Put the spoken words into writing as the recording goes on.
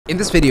In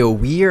this video,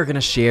 we are going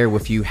to share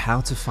with you how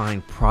to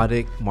find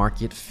product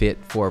market fit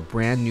for a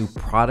brand new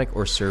product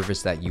or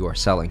service that you are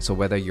selling. So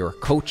whether you're a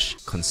coach,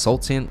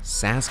 consultant,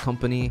 SaaS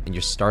company, and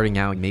you're starting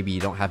out, maybe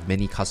you don't have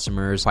many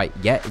customers quite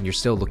yet, and you're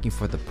still looking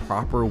for the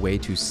proper way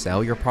to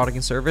sell your product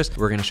and service,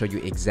 we're going to show you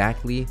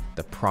exactly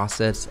the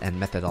process and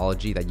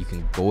methodology that you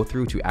can go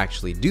through to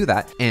actually do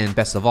that. And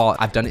best of all,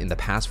 I've done it in the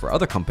past for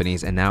other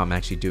companies, and now I'm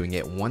actually doing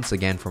it once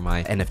again for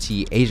my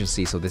NFT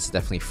agency. So this is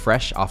definitely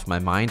fresh off my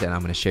mind, and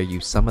I'm going to share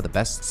you some of the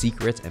best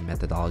secrets and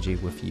methodology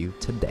with you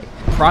today.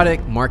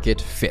 Product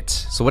market fit.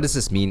 So what does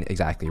this mean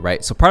exactly,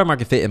 right? So product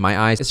market fit in my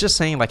eyes, it's just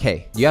saying like,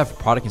 hey, you have a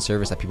product and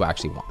service that people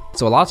actually want.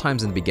 So a lot of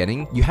times in the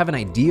beginning, you have an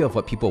idea of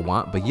what people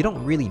want, but you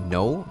don't really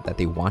know that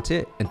they want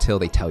it until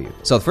they tell you.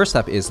 So the first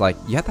step is like,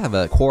 you have to have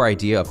a core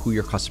idea of who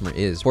your customer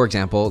is. For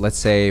example, let's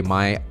say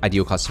my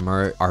ideal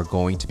customer are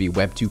going to be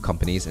Web 2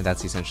 companies, and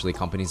that's essentially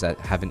companies that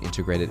haven't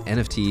integrated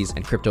NFTs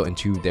and crypto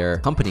into their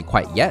company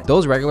quite yet.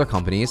 Those regular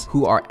companies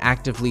who are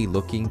actively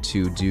looking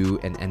to do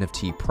an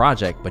NFT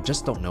project, but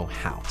just don't know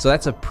how. So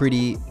that's a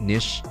pretty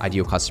niche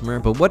ideal customer.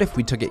 But what if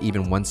we took it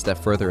even one step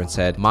further and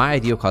said, my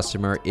ideal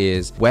customer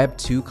is Web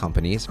 2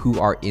 companies who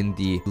are in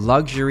the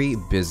luxury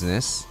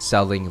business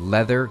selling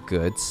leather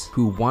goods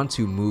who want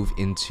to move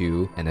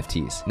into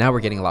NFTs. Now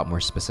we're getting a lot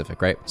more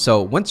specific, right?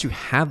 So once you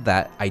have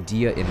that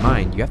idea in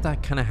mind, you have to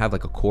kind of have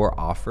like a core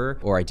offer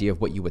or idea of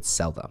what you would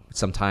sell them.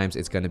 Sometimes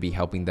it's going to be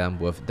helping them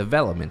with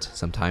development.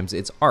 Sometimes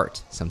it's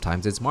art.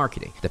 Sometimes it's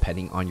marketing,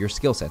 depending on your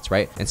skill sets,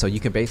 right? And so you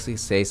can basically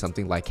say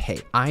something like, hey,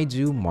 I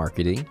do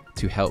marketing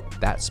to help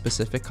that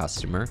specific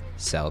customer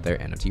sell their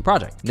NFT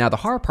project. Now, the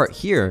hard part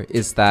here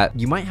is that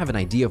you might have an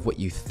idea of what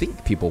you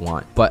think people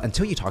want, but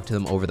until you talk to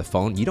them over the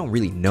phone, you don't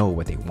really know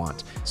what they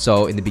want.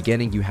 So in the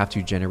beginning, you have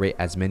to generate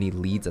as many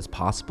leads as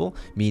possible,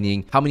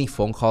 meaning how many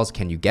phone calls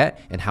can you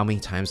get and how many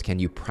times can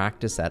you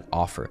practice that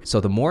offer. So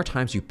the more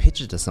times you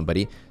pitch it to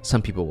somebody,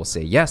 some people will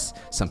say yes,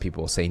 some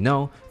people will say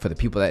no. For the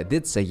people that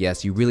did say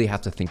yes, you really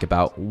have to think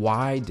about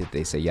why did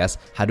they say yes?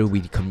 How do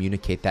we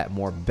communicate that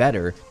more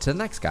better to the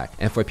next guy?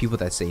 And for people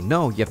that say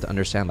no, you have to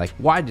understand like,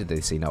 why did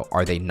they say no?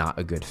 Are they not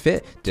a good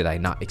fit? Did I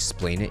not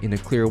explain it in a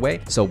clear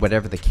way? So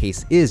whatever the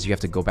case is, you have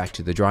to go back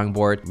to the drawing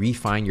board,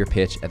 refine your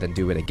pitch, and then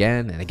do it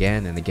again and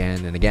again and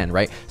again and again,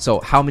 right? So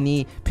how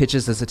many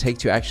pitches does it take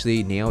to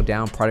actually nail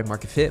down product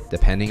market fit?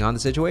 Depending on the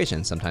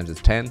situation. Sometimes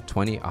it's 10,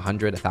 20,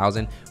 100,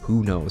 1,000,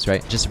 who knows,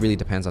 right? It just really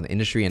depends on the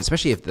industry. And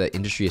especially if the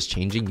industry is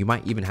changing, you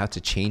might even have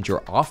to change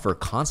your offer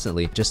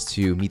constantly just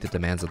to meet the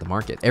demands of the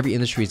market. Every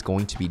industry is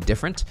going to be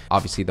different.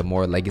 Obviously, the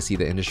more legacy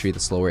the industry, the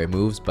slower it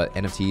moves, but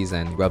NFTs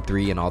and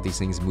Web3 and all these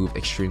things move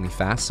extremely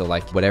fast. So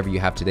like whatever you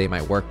have today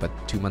might work, but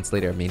 2 months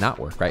later it may not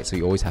work, right? So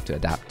you always have to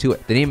adapt to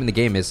it. The name of the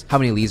game is how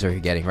many leads are you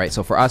getting, right?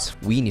 So for us,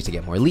 we need to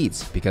get more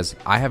leads because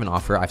I have an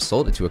offer, I've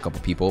sold it to a couple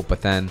people,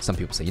 but then some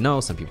people say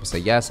no, some people say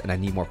yes, and I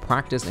need more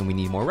practice and we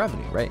need more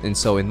revenue, right? And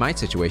so in my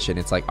situation,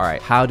 it's like, all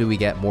right, how do we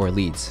get more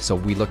leads? So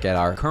we look at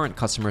our current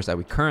customers that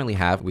we currently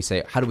have, we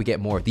say, how do we get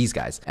more of these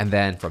guys? And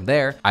then from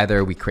there,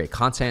 either we create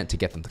content to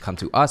get them to come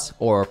to us,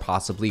 or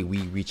possibly we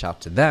reach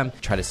out to them,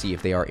 try to see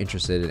if they are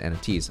interested in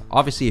NFTs.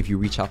 Obviously, if you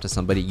reach out to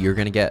somebody, you're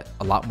going to get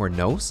a lot more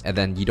no's, and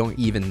then you don't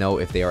even know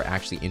if they are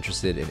actually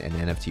interested in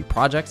an NFT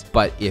project.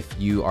 But if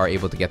you are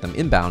able to get them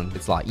inbound,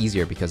 it's a lot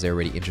easier because they're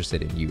already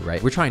interested in you,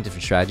 right? We're trying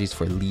different strategies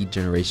for lead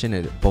generation,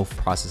 and both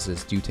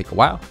processes do take a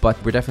while,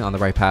 but we're definitely on the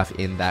right path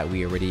in that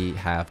we already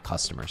have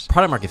customers.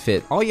 Product market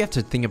fit, all you have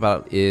to think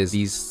about is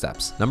these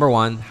steps. Number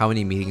one, how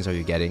many meetings are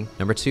you getting?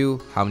 Number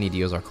two, how many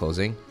deals are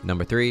closing?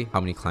 Number three, how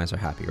many clients are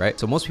happy, right?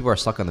 So most people are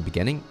stuck on the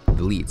beginning,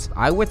 the leads.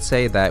 I would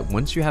say that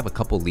once you have a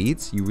couple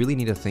leads, you really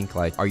need to think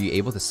like, are you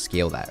able to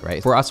scale that,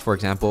 right? For us, for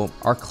example,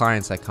 our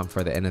clients that come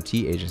for the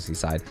NFT agency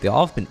side, they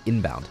all have been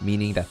inbound,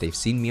 meaning that they've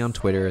seen me on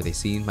Twitter, they've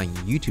seen my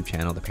YouTube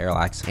channel, The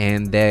Parallax,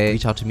 and they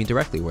reach out to me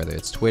directly, whether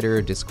it's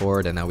Twitter,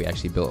 Discord, and now we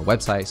actually built a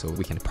website so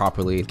we can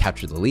properly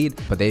capture the lead,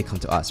 but they come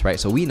to us, right?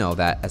 So we know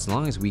that as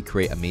long as we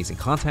create amazing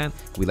content,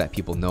 we let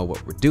people know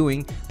what we're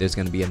doing, there's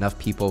going to be enough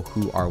people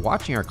who are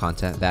watching our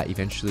content that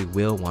eventually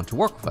will want to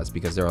work with us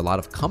because there are a lot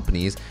of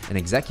companies and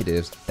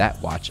executives that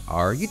watch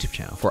our YouTube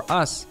channel. For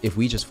us, if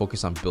we just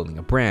focus on building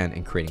a brand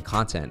and creating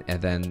content,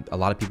 and then a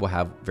lot of people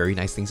have very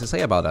nice things to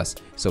say about us,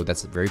 so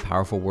that's a very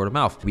powerful word of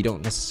mouth. We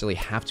don't necessarily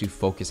have to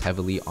focus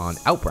heavily on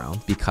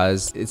outbound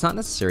because it's not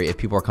necessary if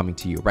people are coming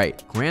to you,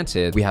 right?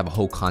 Granted, we have a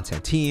whole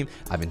content team.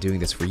 I've been doing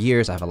this for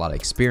years. I have a lot of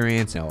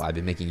experience. You know, I've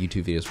been making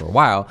YouTube videos for a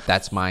while.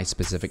 That's my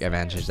specific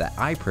advantage that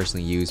I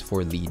personally use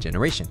for lead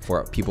generation.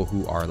 For people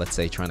who are, let's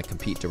say, trying to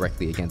compete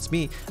directly against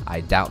me,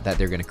 I doubt that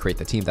they're going to create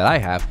the team that I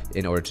have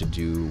in order to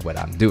do what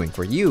I'm doing.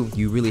 For you,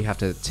 you really have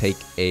to take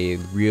a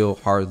real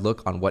hard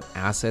look on what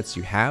assets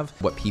you have,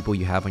 what people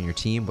you have on your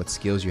team, what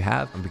skills you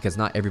have, because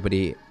not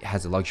everybody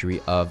has the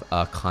luxury of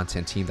a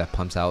content team that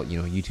pumps out,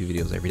 you know, YouTube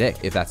videos every day.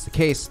 If that's the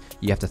case,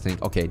 you have to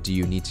think, okay, do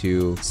you need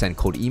to send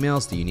cold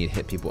emails? Do you need to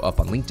hit people up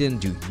on LinkedIn?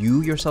 Do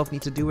you yourself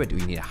need to do it? Do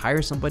you need to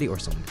hire somebody or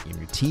someone in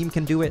your team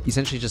can do it?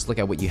 Essentially just look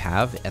at what you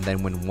have, and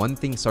then when one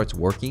thing starts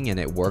working and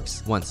it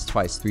works once,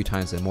 twice, 3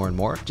 times and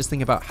more, just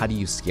think about how do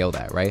you scale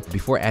that, right?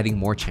 Before adding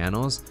more channels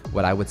channels,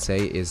 what I would say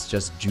is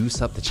just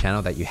juice up the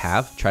channel that you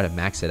have, try to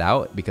max it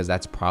out, because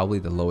that's probably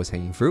the lowest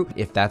hanging fruit.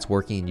 If that's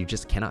working and you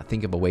just cannot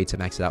think of a way to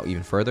max it out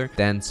even further,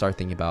 then start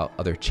thinking about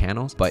other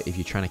channels. But if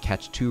you're trying to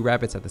catch 2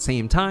 rabbits at the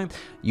same time,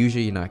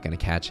 usually you're not going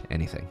to catch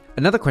anything.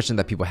 Another question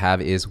that people have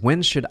is,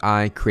 when should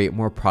I create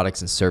more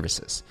products and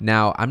services?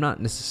 Now, I'm not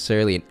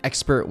necessarily an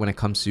expert when it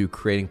comes to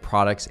creating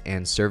products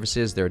and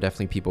services. There are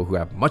definitely people who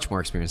have much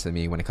more experience than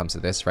me when it comes to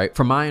this, right?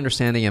 From my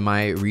understanding and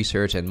my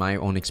research and my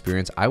own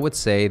experience, I would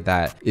say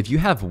that if you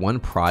have one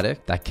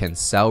product that can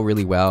sell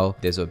really well,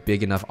 there's a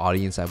big enough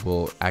audience that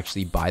will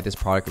actually buy this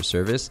product or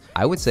service,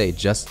 I would say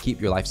just keep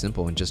your life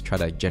simple and just try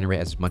to generate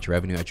as much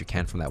revenue as you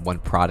can from that one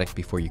product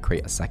before you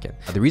create a second.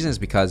 The reason is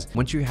because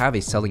once you have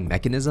a selling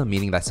mechanism,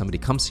 meaning that somebody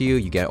comes to you,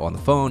 you get on the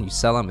phone, you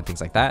sell them and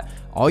things like that,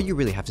 all you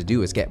really have to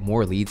do is get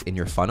more leads in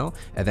your funnel,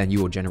 and then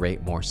you will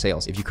generate more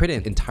sales. If you create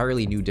an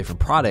entirely new different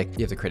product,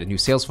 you have to create a new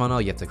sales funnel,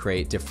 you have to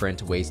create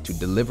different ways to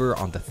deliver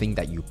on the thing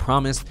that you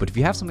promised. But if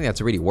you have something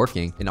that's already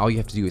working, then all you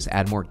have to do is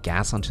add more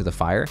gas onto the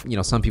fire. You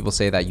know, some people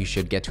say that you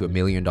should get to $1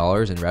 million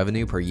in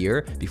revenue per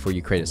year before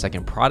you create a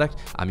second product.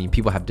 I mean,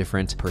 people have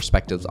different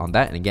perspectives on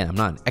that. And again, I'm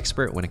not an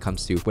expert when it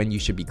comes to when you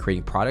should be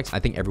creating products. I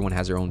think everyone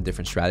has their own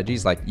different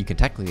strategies. Like, you can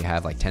technically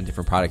have like 10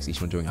 different products, each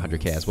one doing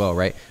 100K as well,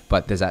 right?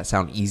 But does that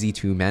sound easy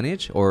to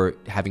manage? Or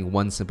having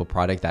one simple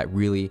product that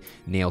really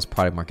nails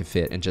product market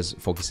fit and just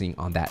focusing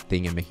on that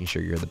thing and making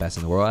sure you're the best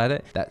in the world at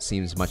it, that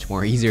seems much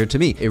more easier to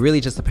me. It really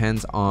just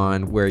depends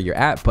on where you're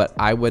at, but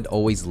I would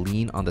always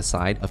lean on the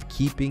side of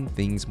keeping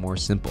things more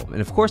simple.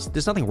 And of course,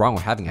 there's nothing wrong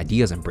with having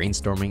ideas and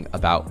brainstorming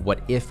about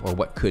what if or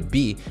what could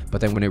be, but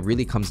then when it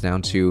really comes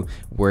down to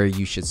where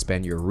you should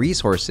spend your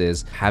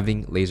resources,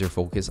 having laser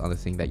focus on the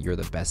thing that you're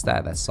the best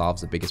at, that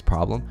solves the biggest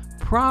problem,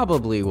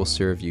 probably will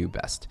serve you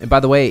best. And by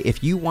the way,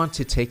 if you want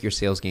to take your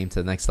sales game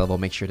to the next level,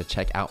 make sure to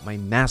check out my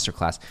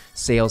masterclass,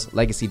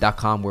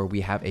 saleslegacy.com, where we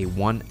have a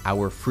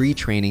 1-hour free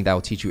training that will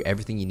teach you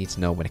everything you need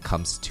to know when it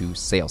comes to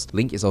sales.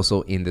 Link is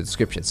also in the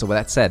description. So with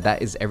that said,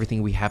 that is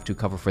everything we have to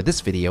cover for this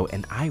video,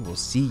 and I will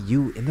see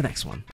you in the next one.